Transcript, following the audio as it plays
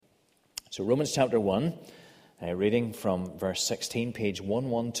So Romans chapter 1, reading from verse 16, page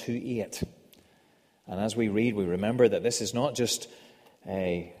 1128. And as we read, we remember that this is not just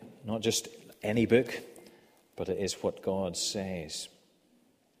any book, but it is what God says.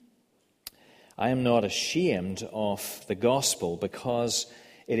 I am not ashamed of the gospel, because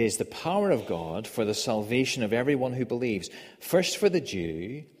it is the power of God for the salvation of everyone who believes, first for the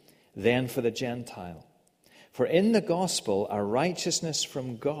Jew, then for the Gentile. For in the gospel a righteousness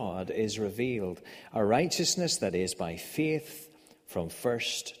from God is revealed, a righteousness that is by faith from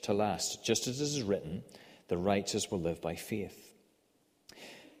first to last. Just as it is written, the righteous will live by faith.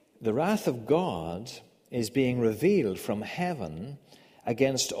 The wrath of God is being revealed from heaven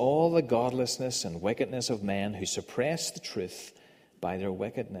against all the godlessness and wickedness of men who suppress the truth by their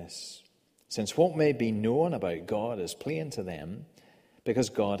wickedness. Since what may be known about God is plain to them, because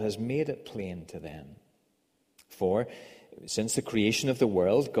God has made it plain to them. For since the creation of the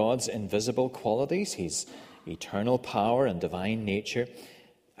world, God's invisible qualities, his eternal power and divine nature,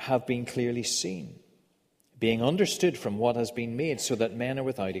 have been clearly seen, being understood from what has been made, so that men are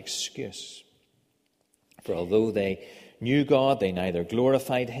without excuse. For although they knew God, they neither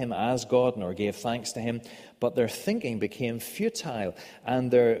glorified him as God nor gave thanks to him, but their thinking became futile, and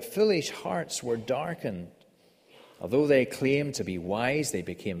their foolish hearts were darkened. Although they claimed to be wise, they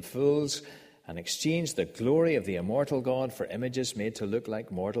became fools, and exchanged the glory of the immortal God for images made to look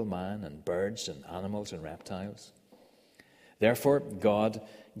like mortal man and birds and animals and reptiles. Therefore, God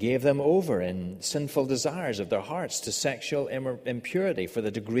gave them over in sinful desires of their hearts to sexual impurity, for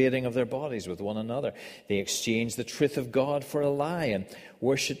the degrading of their bodies with one another. They exchanged the truth of God for a lie and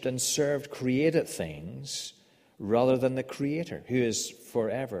worshipped and served created things rather than the Creator, who is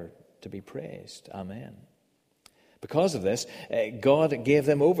forever to be praised. Amen. Because of this, God gave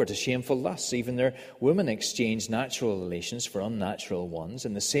them over to shameful lusts. Even their women exchanged natural relations for unnatural ones.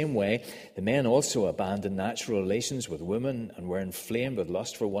 In the same way, the men also abandoned natural relations with women and were inflamed with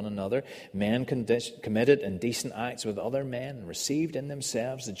lust for one another. Men committed indecent acts with other men and received in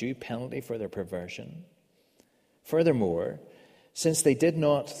themselves the due penalty for their perversion. Furthermore, since they did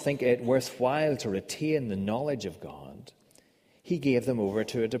not think it worthwhile to retain the knowledge of God, he gave them over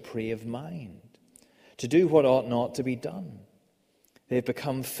to a depraved mind, to do what ought not to be done. They've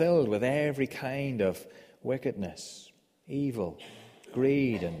become filled with every kind of wickedness, evil,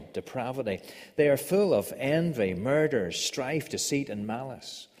 greed, and depravity. They are full of envy, murder, strife, deceit, and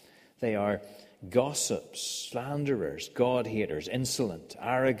malice. They are gossips, slanderers, God-haters, insolent,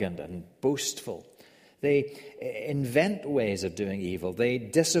 arrogant, and boastful. They invent ways of doing evil. They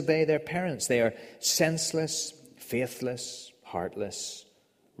disobey their parents. They are senseless, faithless, heartless,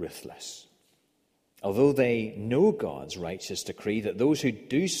 ruthless. Although they know God's righteous decree that those who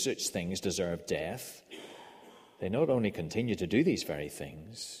do such things deserve death, they not only continue to do these very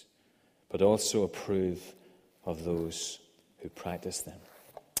things, but also approve of those who practice them.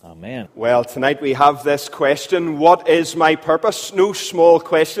 Amen. Well, tonight we have this question, what is my purpose? No small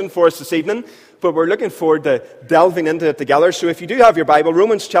question for us this evening, but we're looking forward to delving into it together. So if you do have your Bible,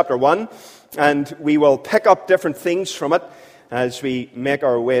 Romans chapter 1, and we will pick up different things from it as we make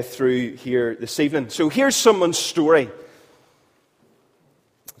our way through here this evening. So here's someone's story.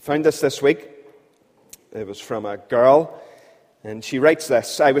 I found this week. It was from a girl, and she writes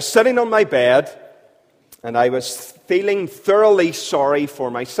this: I was sitting on my bed, and I was feeling thoroughly sorry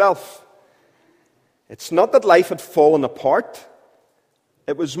for myself. It's not that life had fallen apart.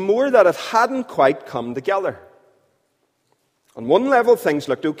 It was more that it hadn't quite come together. On one level, things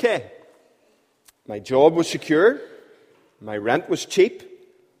looked okay. My job was secure. My rent was cheap,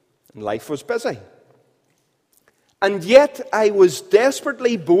 and life was busy. And yet I was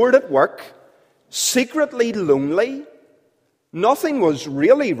desperately bored at work, secretly lonely. Nothing was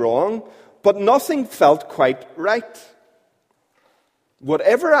really wrong, but nothing felt quite right.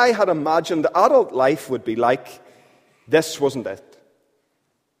 Whatever I had imagined adult life would be like, this wasn't it.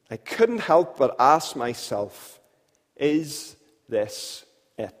 I couldn't help but ask myself, is this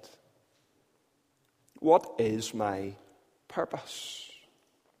it? What is my purpose?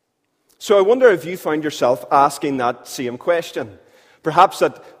 So I wonder if you find yourself asking that same question. Perhaps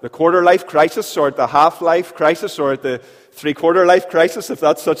at the quarter-life crisis, or at the half-life crisis, or at the three-quarter-life crisis, if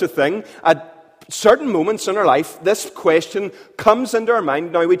that's such a thing. At certain moments in our life, this question comes into our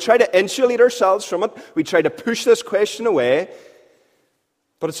mind. Now, we try to insulate ourselves from it. We try to push this question away.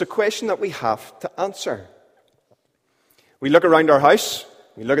 But it's a question that we have to answer. We look around our house.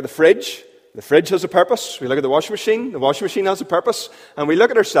 We look at the fridge. The fridge has a purpose. We look at the washing machine has a purpose. And we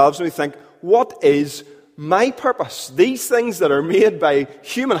look at ourselves and we think, what is my purpose? These things that are made by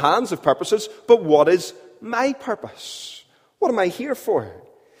human hands have purposes, but what is my purpose? What am I here for?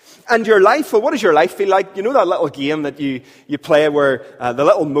 And your life, well, what does your life feel like? You know that little game that you play where the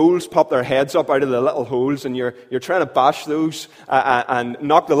little moles pop their heads up out of the little holes and you're trying to bash those and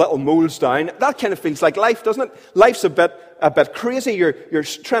knock the little moles down? That kind of feels like life, doesn't it? Life's a bit crazy. You're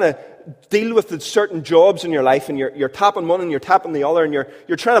trying to deal with the certain jobs in your life and you're tapping one and you're tapping the other and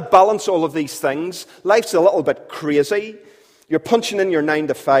you're trying to balance all of these things. Life's a little bit crazy. You're punching in your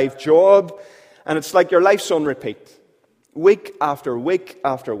 9-to-5 job and it's like your life's on repeat. Week after week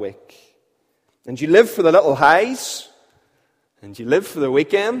after week. And you live for the little highs, and you live for the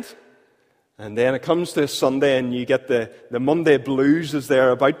weekend, and then it comes to Sunday and you get the Monday blues as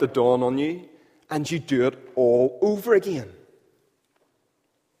they're about to dawn on you, and you do it all over again.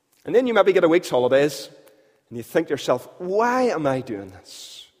 And then you maybe get a week's holidays, and you think to yourself, why am I doing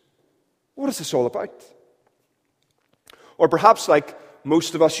this? What is this all about? Or perhaps like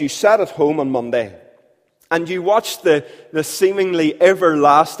most of us, you sat at home on Monday, and you watched the seemingly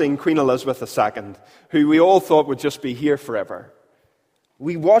everlasting Queen Elizabeth II, who we all thought would just be here forever.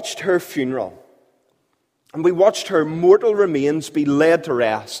 We watched her funeral. And we watched her mortal remains be laid to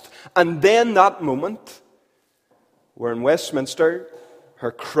rest. And then that moment, where in Westminster,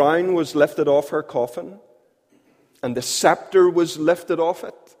 her crown was lifted off her coffin, and the scepter was lifted off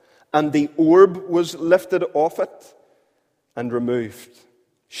it, and the orb was lifted off it, and removed.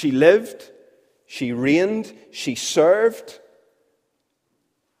 She lived. She reigned, she served,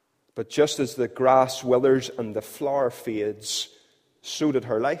 but just as the grass withers and the flower fades, so did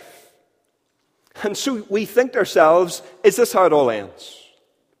her life. And so we think to ourselves, is this how it all ends?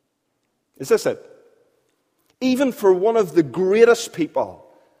 Is this it? Even for one of the greatest people,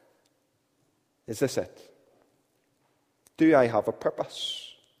 is this it? Do I have a purpose?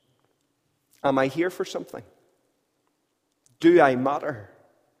 Am I here for something? Do I matter?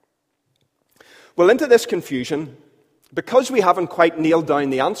 Well, into this confusion, because we haven't quite nailed down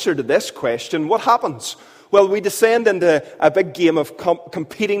the answer to this question, what happens? Well, we descend into a big game of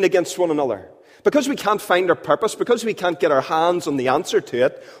competing against one another. Because we can't find our purpose, because we can't get our hands on the answer to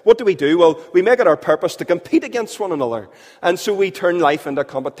it, what do? Well, we make it our purpose to compete against one another. And so we turn life into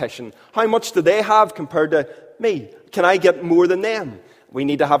competition. How much do they have compared to me? Can I get more than them? We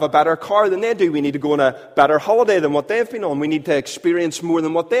need to have a better car than they do. We need to go on a better holiday than what they've been on. We need to experience more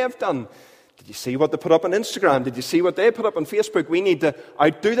than what they've done. Did you see what they put up on Instagram? Did you see what they put up on Facebook? We need to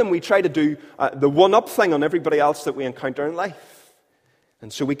outdo them. We try to do the one-up thing on everybody else that we encounter in life.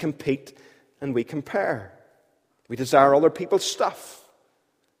 And so we compete and we compare. We desire other people's stuff.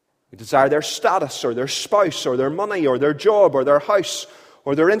 We desire their status or their spouse or their money or their job or their house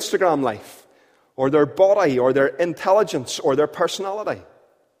or their Instagram life or their body or their intelligence or their personality.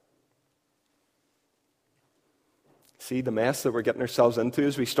 See the mess that we're getting ourselves into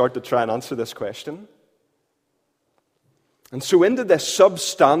as we start to try and answer this question? And so into this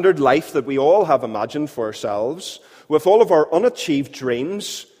substandard life that we all have imagined for ourselves, with all of our unachieved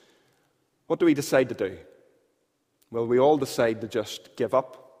dreams, what do we decide to do? Well, we all decide to just give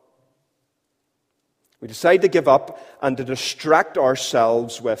up. We decide to give up and to distract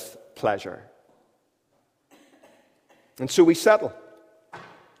ourselves with pleasure. And so we settle.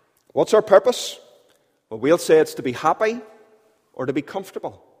 What's our purpose? Well, we'll say it's to be happy or to be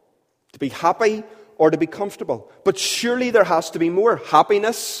comfortable. To be happy or to be comfortable. But surely there has to be more.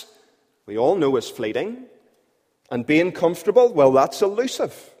 Happiness, we all know, is fleeting. And being comfortable, well, that's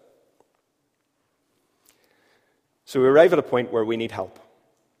elusive. So we arrive at a point where we need help.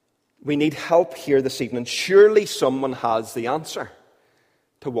 We need help here this evening. Surely someone has the answer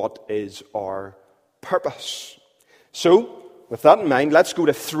to what is our purpose. So, with that in mind, let's go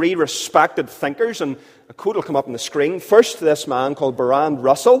to 3 respected thinkers, and a quote will come up on the screen. First, this man called Bertrand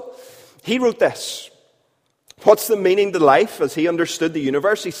Russell. He wrote this. What's the meaning to life as he understood the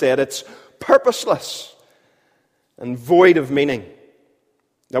universe? He said it's purposeless and void of meaning,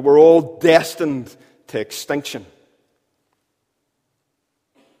 that we're all destined to extinction.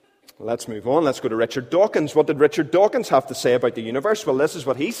 Well, let's move on. Let's go to Richard Dawkins. What did Richard Dawkins have to say about the universe? Well, this is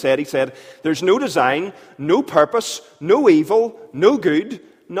what he said. He said, there's no design, no purpose, no evil, no good,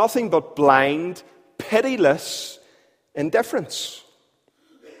 nothing but blind, pitiless indifference.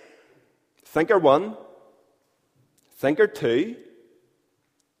 Thinker 1, thinker 2.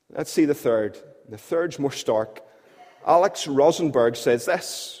 Let's see the third. The third's more stark. Alex Rosenberg says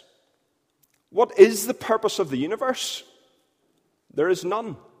this. What is the purpose of the universe? There is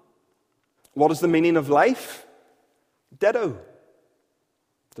none. What is the meaning of life? Ditto.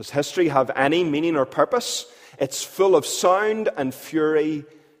 Does history have any meaning or purpose? It's full of sound and fury,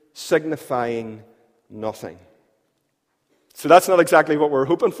 signifying nothing. So that's not exactly what we're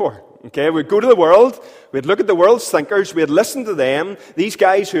hoping for. Okay, we'd go to the world, we'd look at the world's thinkers, we'd listen to them, these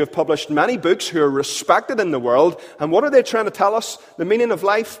guys who have published many books, who are respected in the world, and what are they trying to tell us? The meaning of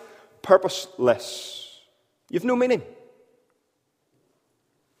life? Purposeless. You've no meaning.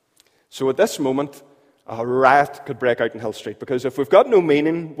 So at this moment, a riot could break out in Hill Street, because if we've got no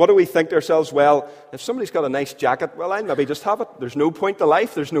meaning, what do we think to ourselves? Well, if somebody's got a nice jacket, well, I'll maybe just have it. There's no point to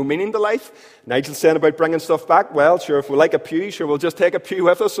life. There's no meaning to life. Nigel's saying about bringing stuff back. Well, sure, if we like a pew, sure, we'll just take a pew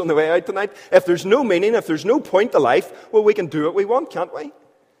with us on the way out tonight. If there's no meaning, if there's no point to life, well, we can do what we want, can't we?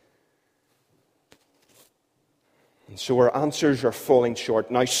 And so our answers are falling short.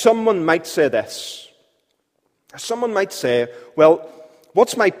 Now, someone might say this. Someone might say, well,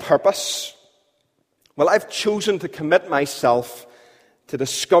 what's my purpose? Well, I've chosen to commit myself to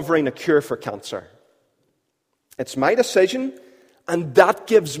discovering a cure for cancer. It's my decision, and that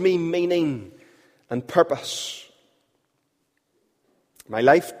gives me meaning and purpose. My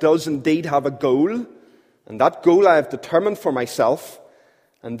life does indeed have a goal, and that goal I have determined for myself,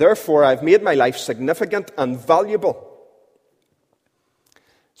 and therefore I've made my life significant and valuable.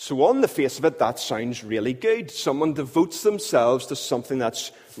 So on the face of it, that sounds really good. Someone devotes themselves to something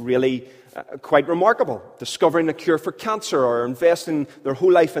that's really quite remarkable. Discovering a cure for cancer, or investing their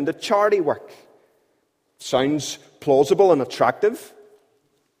whole life into charity work. Sounds plausible and attractive.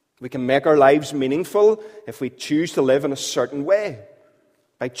 We can make our lives meaningful if we choose to live in a certain way,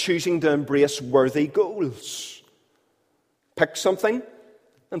 by choosing to embrace worthy goals. Pick something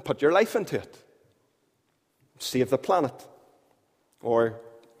and put your life into it. Save the planet, or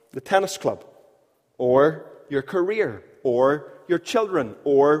the tennis club, or your career, or your children,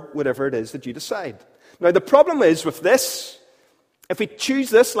 or whatever it is that you decide. Now, the problem is with this, if we choose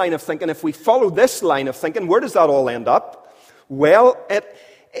this line of thinking, if we follow this line of thinking, where does that all end up? Well,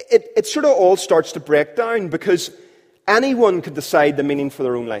 it sort of all starts to break down, because anyone could decide the meaning for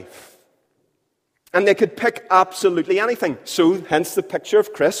their own life. And they could pick absolutely anything. So, hence the picture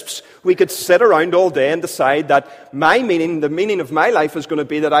of crisps. We could sit around all day and decide that my meaning, the meaning of my life, is going to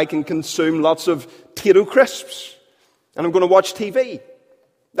be that I can consume lots of Tayto crisps. And I'm going to watch TV.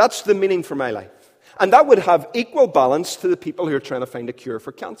 That's the meaning for my life. And that would have equal balance to the people who are trying to find a cure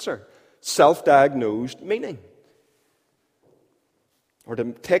for cancer. Self-diagnosed meaning. Or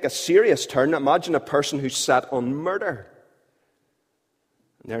to take a serious turn, imagine a person who's set on murder.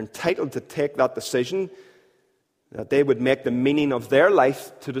 And they're entitled to take that decision that they would make the meaning of their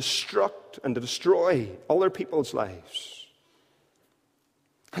life to destruct and to destroy other people's lives.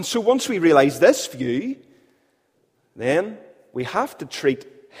 And so once we realize this view, then we have to treat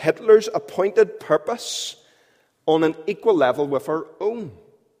Hitler's appointed purpose on an equal level with our own.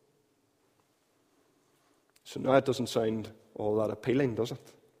 So now it doesn't sound all that appealing, does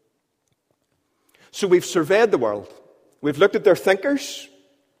it? So we've surveyed the world. We've looked at their thinkers.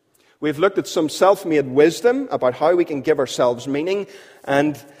 We've looked at some self-made wisdom about how we can give ourselves meaning.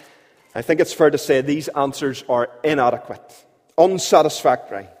 And I think it's fair to say these answers are inadequate,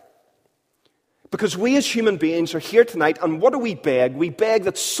 unsatisfactory. Because we as human beings are here tonight, and what do we beg? We beg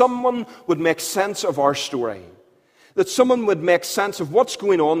that someone would make sense of our story. That someone would make sense of what's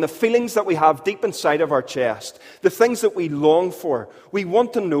going on, the feelings that we have deep inside of our chest, the things that we long for. We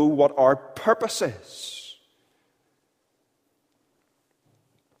want to know what our purpose is.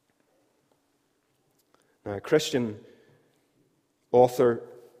 Now, a Christian author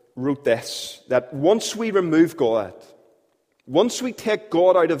wrote this, that once we remove God, once we take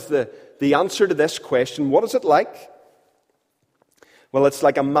God out of the answer to this question, what is it like? Well, it's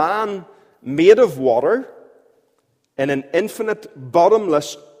like a man made of water in an infinite,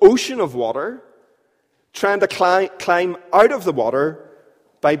 bottomless ocean of water, trying to climb out of the water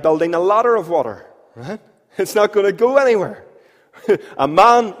by building a ladder of water. Right? It's not going to go anywhere. A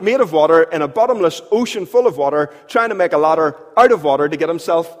man made of water in a bottomless ocean full of water, trying to make a ladder out of water to get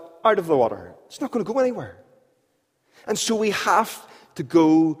himself out of the water. It's not going to go anywhere. And so we have to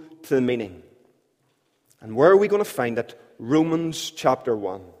go to the meaning. And where are we going to find it? Romans chapter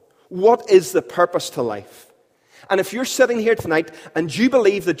 1. What is the purpose to life? And if you're sitting here tonight and you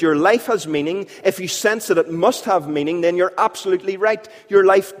believe that your life has meaning, if you sense that it must have meaning, then you're absolutely right. Your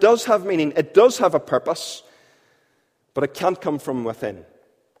life does have meaning. It does have a purpose. But it can't come from within.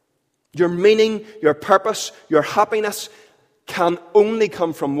 Your meaning, your purpose, your happiness can only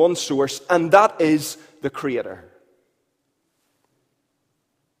come from one source, and that is the Creator.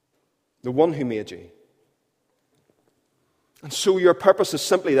 The one who made you. And so your purpose is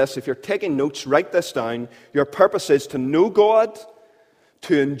simply this. If you're taking notes, write this down. Your purpose is to know God,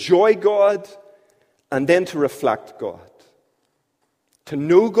 to enjoy God, and then to reflect God. To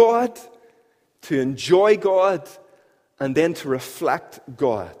know God, to enjoy God, and then to reflect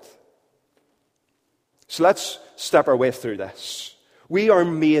God. So let's step our way through this. We are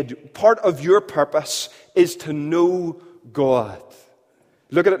made, part of your purpose is to know God.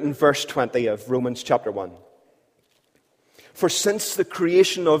 Look at it in verse 20 of Romans chapter 1. For since the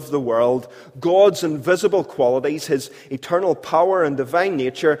creation of the world, God's invisible qualities, his eternal power and divine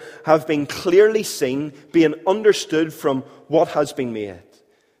nature, have been clearly seen, being understood from what has been made,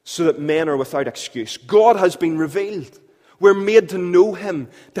 so that men are without excuse. God has been revealed. We're made to know him,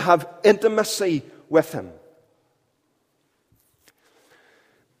 to have intimacy with him.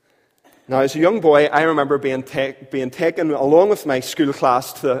 Now, as a young boy, I remember being taken along with my school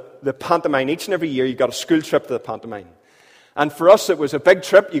class to the pantomime. Each and every year, you got a school trip to the pantomime. And for us, it was a big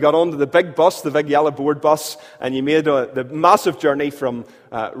trip. You got onto the big bus, the big yellow board bus, and you made the massive journey from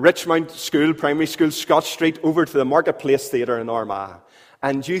Richmount School, primary school, Scott Street, over to the Marketplace Theatre in Armagh.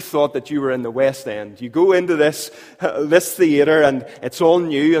 And you thought that you were in the West End. You go into this theatre, and it's all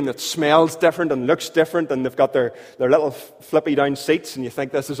new, and it smells different and looks different, and they've got their little flippy down seats, and you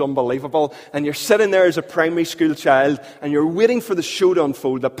think this is unbelievable. And you're sitting there as a primary school child, and you're waiting for the show to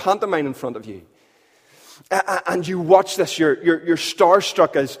unfold, the pantomime in front of you. And you watch this, you're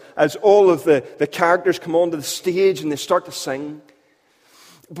starstruck as all of the characters come onto the stage and they start to sing.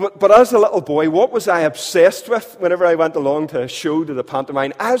 But as a little boy, what was I obsessed with whenever I went along to a show, to the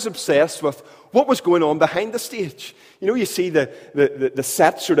pantomime? I was obsessed with what was going on behind the stage. You know, you see the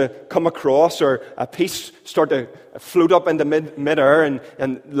set sort of come across, or a piece start to float up into mid-air,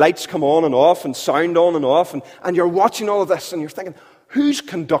 and lights come on and off, and sound on and off, and you're watching all of this, and you're thinking, who's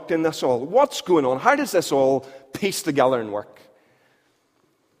conducting this all? What's going on? How does this all piece together and work?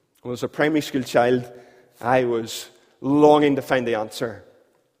 Well, as a primary school child, I was longing to find the answer.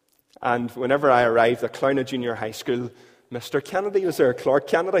 And whenever I arrived at Clowney Junior High School, Mr. Kennedy was there, Clark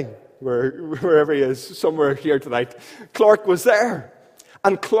Kennedy, wherever he is, somewhere here tonight. Clark was there.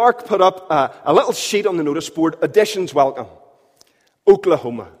 And Clark put up a little sheet on the notice board, Auditions Welcome,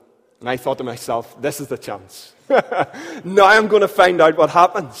 Oklahoma. And I thought to myself, this is the chance. Now I'm going to find out what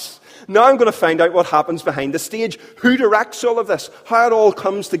happens. Now I'm going to find out what happens behind the stage. Who directs all of this? How it all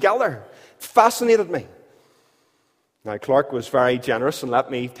comes together. It fascinated me. Now, Clark was very generous and let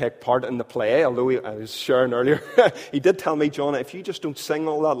me take part in the play, although I was sharing earlier. He did tell me, John, if you just don't sing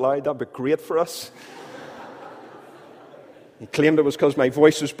all that loud, that'd be great for us. He claimed it was because my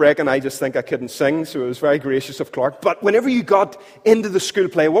voice was breaking. I just think I couldn't sing, so it was very gracious of Clark. But whenever you got into the school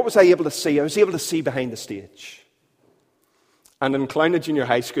play, what was I able to see? I was able to see behind the stage. And in Clowney Junior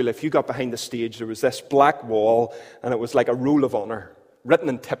High School, if you got behind the stage, there was this black wall, and it was like a roll of honour, written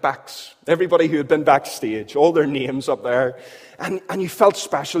in Tipp-Ex. Everybody who had been backstage, all their names up there. And you felt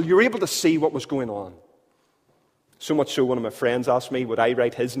special. You were able to see what was going on. So much so, one of my friends asked me, would I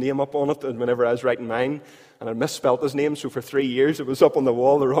write his name up on it? And whenever I was writing mine, and I misspelt his name, so for 3 years it was up on the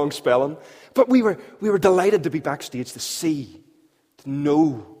wall, the wrong spelling. But we were delighted to be backstage, to see, to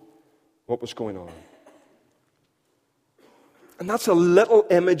know what was going on. And that's a little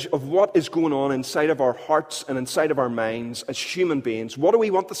image of what is going on inside of our hearts and inside of our minds as human beings. What do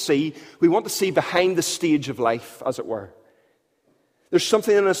we want to see? We want to see behind the stage of life, as it were. There's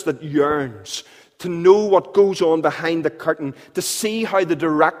something in us that yearns to know what goes on behind the curtain, to see how the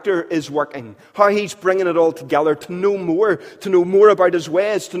director is working, how he's bringing it all together, to know more about his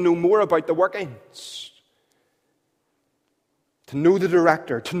ways, to know more about the workings. To know the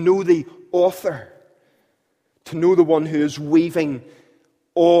director, to know the author. To know the one who is weaving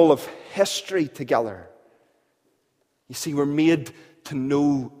all of history together. You see, we're made to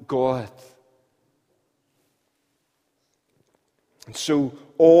know God. And so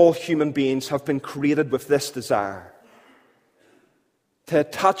all human beings have been created with this desire. To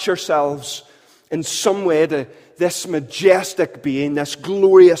attach ourselves in some way to this majestic being, this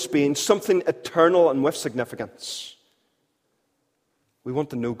glorious being, something eternal and with significance. We want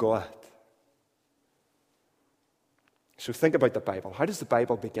to know God. So think about the Bible. How does the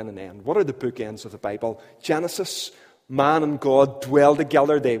Bible begin and end? What are the bookends of the Bible? Genesis, man and God dwell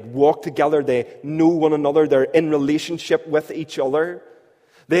together. They walk together. They know one another. They're in relationship with each other.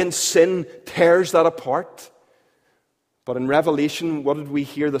 Then sin tears that apart. But in Revelation, what did we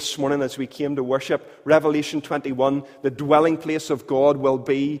hear this morning as we came to worship? Revelation 21, the dwelling place of God will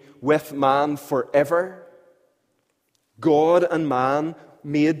be with man forever. God and man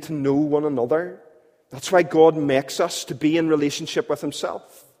made to know one another. That's why God makes us to be in relationship with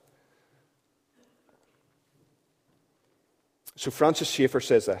himself. So Francis Schaeffer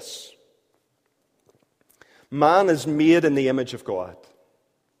says this. Man is made in the image of God.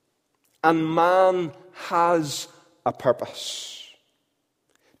 And man has a purpose.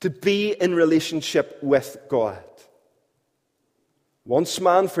 To be in relationship with God. Once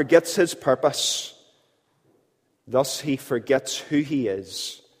man forgets his purpose, Thus he forgets who he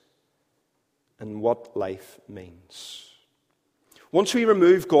is and what life means. Once we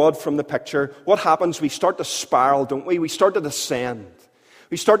remove God from the picture, what happens? We start to spiral, don't we? We start to descend.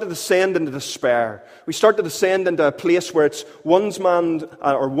 We start to descend into despair. We start to descend into a place where it's one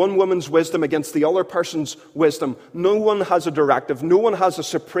woman's wisdom against the other person's wisdom. No one has a directive. No one has a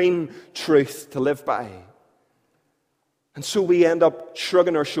supreme truth to live by. And so we end up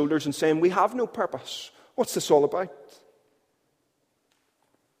shrugging our shoulders and saying, we have no purpose. What's this all about?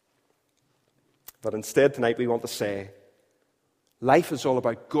 But instead tonight we want to say, life is all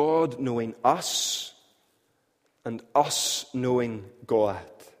about God knowing us and us knowing God.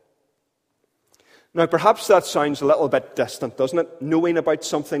 Now, perhaps that sounds a little bit distant, doesn't it? Knowing about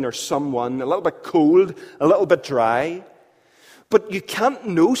something or someone, a little bit cold, a little bit dry. But you can't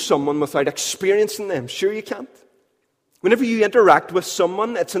know someone without experiencing them. Sure you can't. Whenever you interact with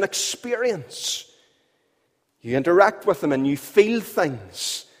someone, it's an experience. You interact with them and you feel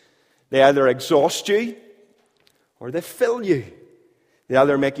things. They either exhaust you or they fill you. They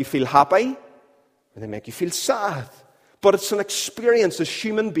either make you feel happy or they make you feel sad. But it's an experience as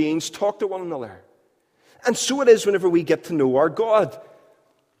human beings talk to one another. And so it is whenever we get to know our God.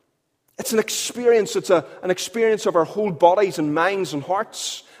 It's an experience. It's an experience of our whole bodies and minds and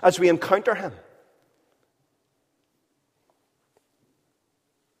hearts as we encounter Him.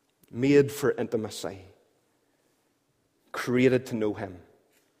 Made for intimacy. Created to know Him.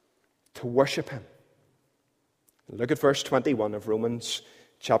 To worship Him. Look at verse 21 of Romans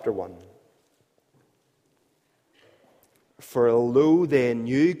chapter 1. For although they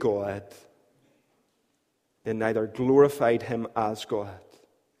knew God, they neither glorified Him as God,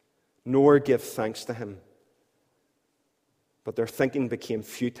 nor gave thanks to Him. But their thinking became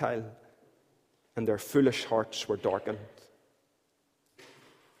futile, and their foolish hearts were darkened.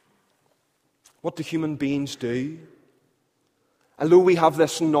 What do human beings do? Although we have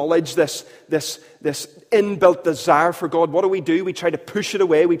this knowledge, this inbuilt desire for God, what do? We try to push it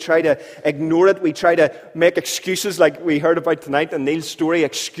away. We try to ignore it. We try to make excuses like we heard about tonight in Neil's story.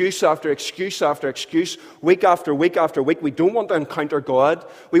 Excuse after excuse after excuse. Week after week after week. We don't want to encounter God.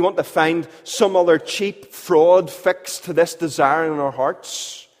 We want to find some other cheap fraud fix to this desire in our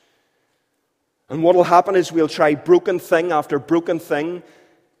hearts. And what will happen is we'll try broken thing after broken thing.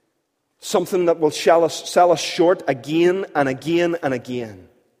 Something that will sell us short again and again and again.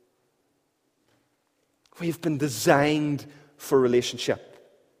 We've been designed for relationship.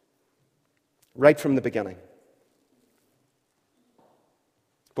 Right from the beginning.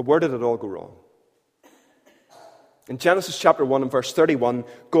 But where did it all go wrong? In Genesis chapter 1 and verse 31,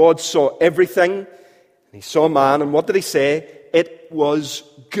 God saw everything. And He saw man. And what did He say? It was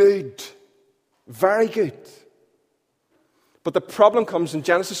good. Very good. But the problem comes in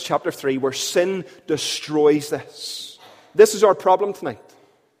Genesis chapter 3 where sin destroys this. This is our problem tonight.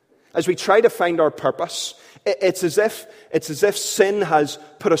 As we try to find our purpose, it's as if sin has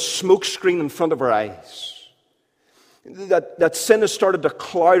put a smoke screen in front of our eyes. That sin has started to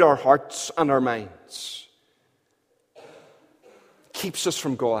cloud our hearts and our minds. Keeps us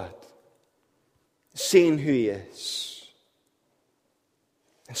from God. Seeing who He is.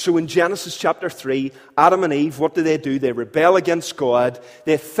 So in Genesis chapter 3, Adam and Eve, what do? They rebel against God.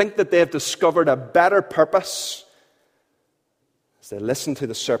 They think that they have discovered a better purpose. As they listen to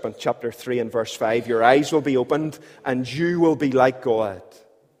the serpent, chapter 3 and verse 5, your eyes will be opened and you will be like God.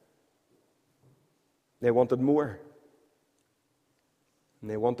 They wanted more. And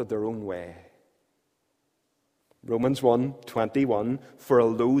they wanted their own way. Romans 1:21, for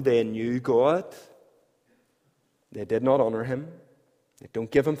although they knew God, they did not honor Him. They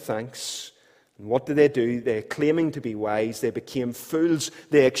don't give Him thanks. And what do? They, claiming to be wise, they became fools.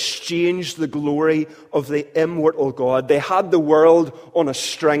 They exchanged the glory of the immortal God. They had the world on a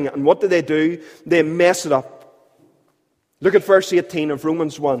string. And what do? They mess it up. Look at verse 18 of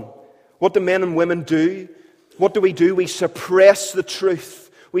Romans 1. What do men and women do? What do? We suppress the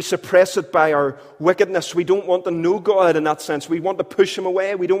truth. We suppress it by our wickedness. We don't want to know God in that sense. We want to push Him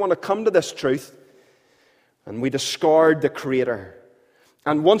away. We don't want to come to this truth. And we discard the Creator.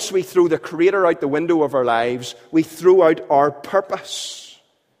 And once we throw the Creator out the window of our lives, we throw out our purpose.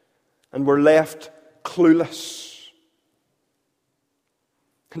 And we're left clueless.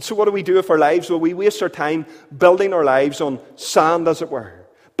 And so what do we do with our lives? Well, we waste our time building our lives on sand, as it were.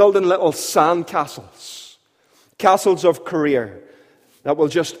 Building little sand castles. Castles of career that will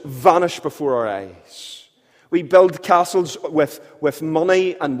just vanish before our eyes. We build castles with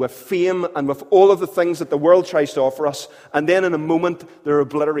money and with fame and with all of the things that the world tries to offer us. And then in a moment, they're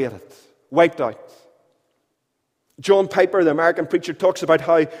obliterated. Wiped out. John Piper, the American preacher, talks about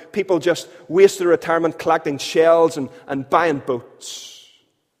how people just waste their retirement collecting shells and buying boats.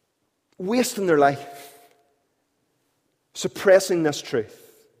 Wasting their life. Suppressing this truth.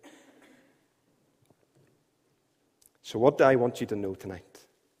 So what do I want you to know tonight?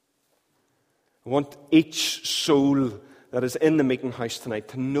 I want each soul that is in the meeting house tonight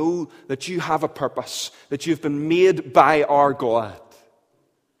to know that you have a purpose, that you've been made by our God,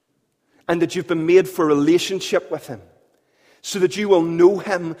 and that you've been made for relationship with Him, so that you will know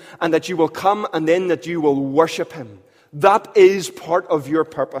Him, and that you will come, and then that you will worship Him. That is part of your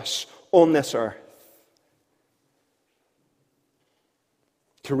purpose on this earth.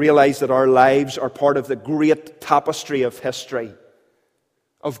 To realize that our lives are part of the great tapestry of history,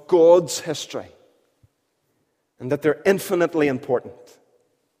 of God's history, and that they're infinitely important.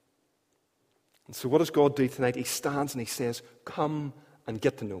 And so what does God do tonight? He stands and He says, come and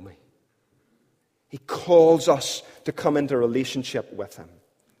get to know me. He calls us to come into relationship with Him.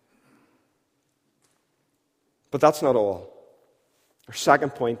 But that's not all. Our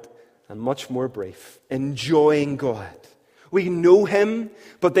second point, and much more brief, enjoying God. We know Him,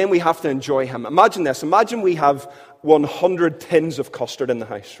 but then we have to enjoy Him. Imagine this. Imagine we have 100 tins of custard in the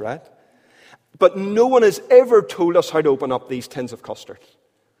house, right? But no one has ever told us how to open up these tins of custard.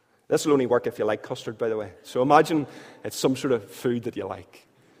 This will only work if you like custard, by the way. So imagine it's some sort of food that you like.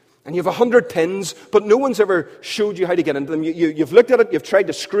 And you have 100 tins, but no one's ever showed you how to get into them. You've looked at it, you've tried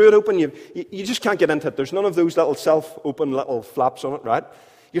to screw it open, you just can't get into it. There's none of those little self-open little flaps on it, right?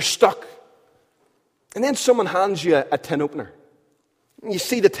 You're stuck. And then someone hands you a tin opener. You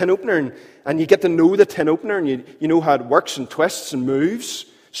see the tin opener and you get to know the tin opener and you know how it works and twists and moves.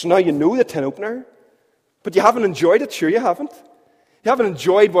 So now you know the tin opener. But you haven't enjoyed it, sure you haven't. You haven't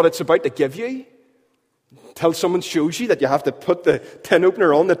enjoyed what it's about to give you. Until someone shows you that you have to put the tin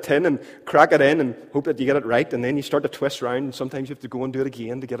opener on the tin and crack it in and hope that you get it right. And then you start to twist around and sometimes you have to go and do it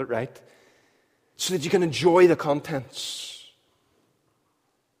again to get it right. So that you can enjoy the contents.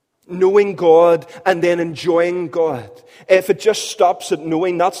 Knowing God and then enjoying God. If it just stops at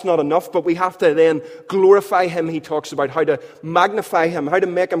knowing, that's not enough, but we have to then glorify Him. He talks about how to magnify Him, how to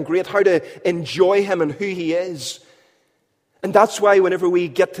make Him great, how to enjoy Him and who He is. And that's why whenever we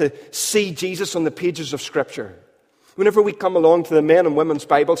get to see Jesus on the pages of Scripture, whenever we come along to the men and women's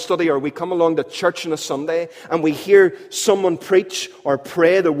Bible study, or we come along to church on a Sunday and we hear someone preach or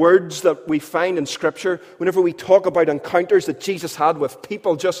pray the words that we find in Scripture, whenever we talk about encounters that Jesus had with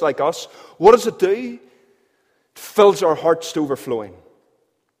people just like us, what does it do? It fills our hearts to overflowing.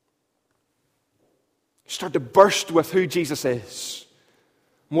 We start to burst with who Jesus is,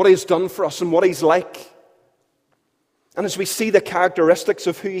 and what He has done for us and what He's like. And as we see the characteristics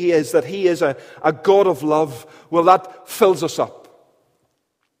of who He is, that He is a God of love, well, that fills us up.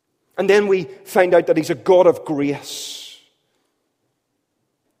 And then we find out that He's a God of grace.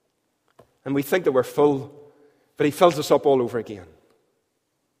 And we think that we're full, but He fills us up all over again.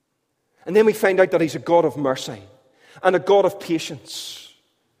 And then we find out that He's a God of mercy, and a God of patience,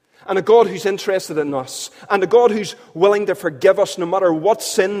 and a God who's interested in us, and a God who's willing to forgive us no matter what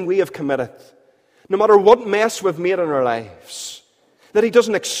sin we have committed. No matter what mess we've made in our lives, that He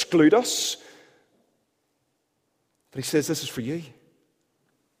doesn't exclude us, but He says, this is for you.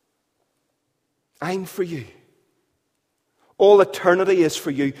 I'm for you. All eternity is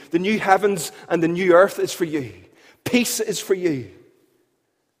for you. The new heavens and the new earth is for you. Peace is for you.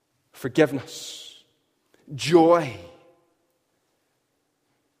 Forgiveness. Joy.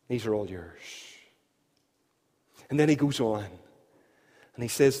 These are all yours. And then He goes on. And He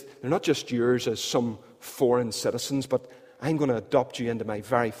says, they're not just yours as some foreign citizens, but I'm going to adopt you into my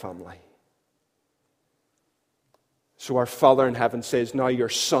very family. So our Father in heaven says, now you're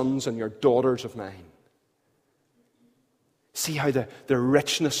sons and you're daughters of mine. See how the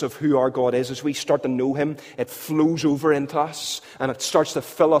richness of who our God is, as we start to know Him, it flows over into us and it starts to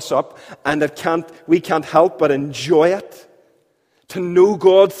fill us up, and we can't help but enjoy it. To know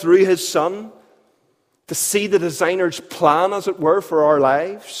God through His Son. To see the designer's plan, as it were, for our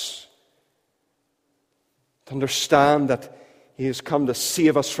lives. To understand that He has come to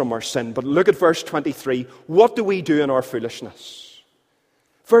save us from our sin. But look at verse 23. What do we do in our foolishness?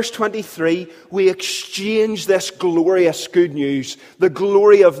 Verse 23, we exchange this glorious good news, the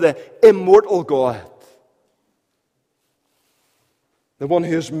glory of the immortal God. The one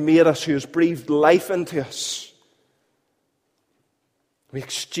who has made us, who has breathed life into us. We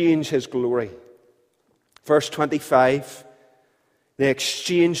exchange His glory. Verse 25, they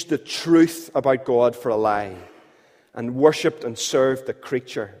exchanged the truth about God for a lie and worshipped and served the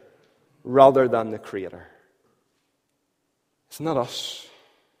creature rather than the Creator. It's not us.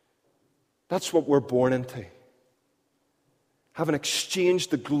 That's what we're born into. having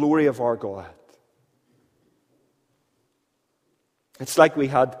exchanged the glory of our God. It's like we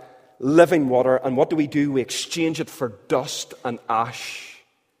had living water, and what do? We exchange it for dust and ash.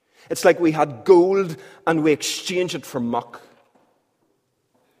 It's like we had gold, and we exchange it for muck.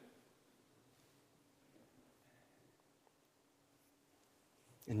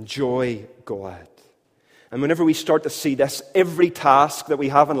 Enjoy God. And whenever we start to see this, every task that we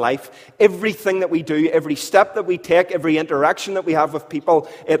have in life, everything that we do, every step that we take, every interaction that we have with people,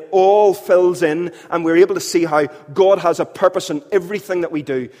 it all fills in, and we're able to see how God has a purpose in everything that we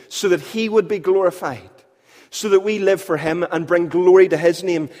do, so that He would be glorified, so that we live for Him and bring glory to His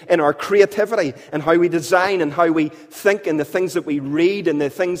name in our creativity, and how we design, and how we think, in the things that we read, and the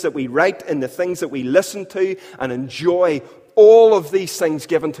things that we write, and the things that we listen to and enjoy. All of these things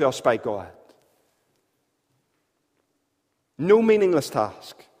given to us by God. No meaningless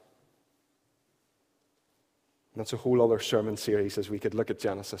task. And that's a whole other sermon series as we could look at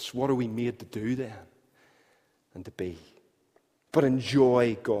Genesis. What are we made to do then? And to be. But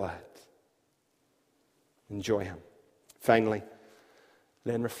enjoy God. Enjoy Him. Finally,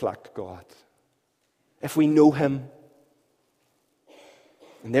 then reflect God. If we know Him,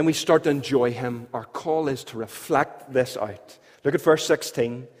 and then we start to enjoy Him, our call is to reflect this out. Look at verse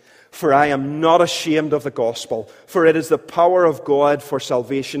 16. For I am not ashamed of the gospel, for it is the power of God for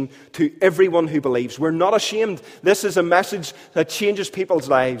salvation to everyone who believes. We're not ashamed. This is a message that changes people's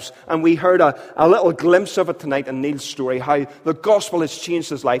lives. And we heard a little glimpse of it tonight in Neil's story, how the gospel has changed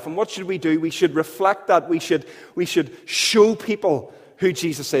his life. And what should we do? We should reflect that. We should show people who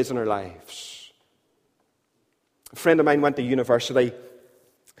Jesus is in our lives. A friend of mine went to university,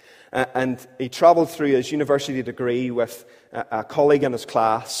 and he travelled through his university degree with a colleague in his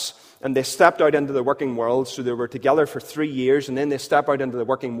class. And they stepped out into the working world, so they were together for 3 years, and then they stepped out into the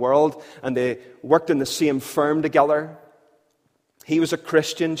working world, and they worked in the same firm together. He was a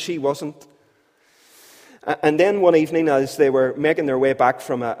Christian, she wasn't. And then one evening, as they were making their way back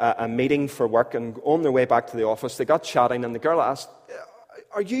from a meeting for work and on their way back to the office, they got chatting, and the girl asked,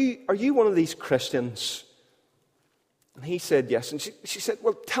 Are you one of these Christians? And he said yes. And she said,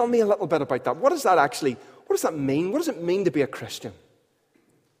 well, tell me a little bit about that. What does that mean? What does it mean to be a Christian?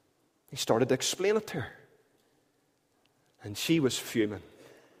 He started to explain it to her. And she was fuming.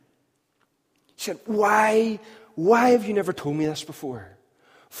 She said, why have you never told me this before?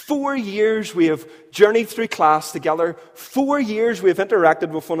 4 years we have journeyed through class together. 4 years we have interacted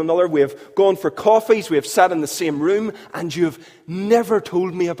with one another. We have gone for coffees. We have sat in the same room. And you have never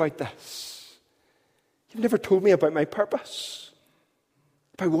told me about this. You've never told me about my purpose.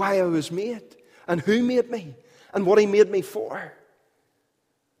 About why I was made. And who made me. And what He made me for.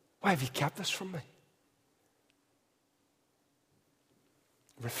 Why have you kept this from me?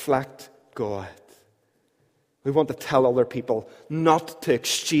 Reflect God. We want to tell other people not to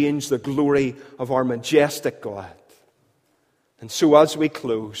exchange the glory of our majestic God. And so as we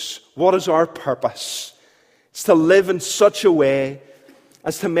close, what is our purpose? It's to live in such a way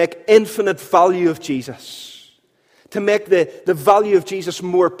as to make infinite value of Jesus. To make the value of Jesus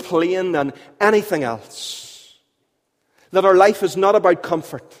more plain than anything else. That our life is not about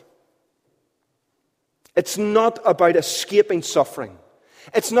comfort. It's not about escaping suffering.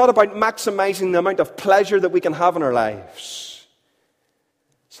 It's not about maximizing the amount of pleasure that we can have in our lives.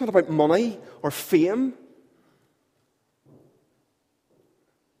 It's not about money or fame.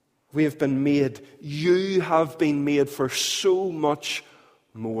 We have been made, you have been made for so much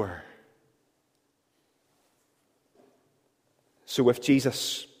more. So with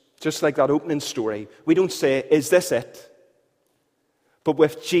Jesus, just like that opening story, we don't say, is this it? But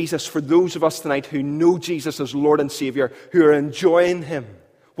with Jesus, for those of us tonight who know Jesus as Lord and Savior, who are enjoying Him,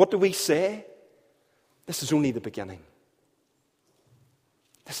 what do we say? This is only the beginning.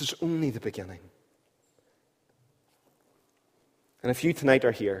 This is only the beginning. And if you tonight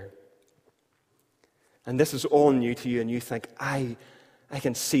are here, and this is all new to you, and you think, I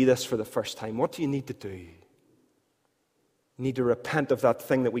can see this for the first time, what do you need to do? You need to repent of that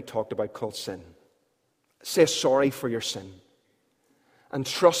thing that we talked about called sin. Say sorry for your sin. And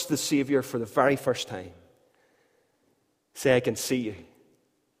trust the Savior for the very first time. Say, I can see you.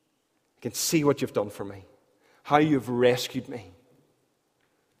 I can see what you've done for me. How you've rescued me.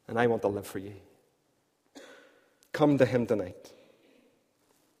 And I want to live for you. Come to Him tonight.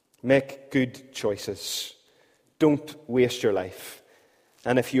 Make good choices. Don't waste your life.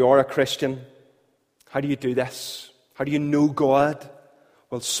 And if you are a Christian, how do you do this? How do you know God?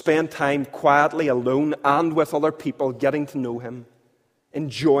 Well, spend time quietly alone and with other people getting to know Him.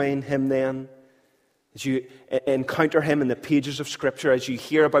 Enjoying Him then, as you encounter Him in the pages of Scripture, as you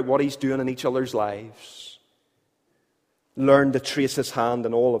hear about what He's doing in each other's lives. Learn to trace His hand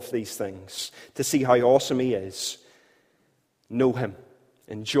in all of these things, to see how awesome He is. Know Him,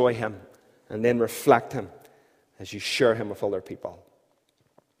 enjoy Him, and then reflect Him as you share Him with other people.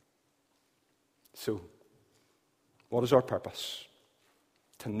 So, what is our purpose?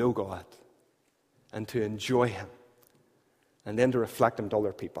 To know God and to enjoy Him, and then to reflect Him to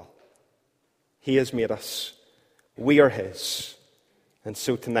other people. He has made us. We are His. And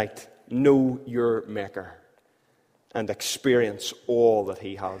so tonight, know your Maker and experience all that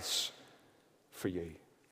He has for you.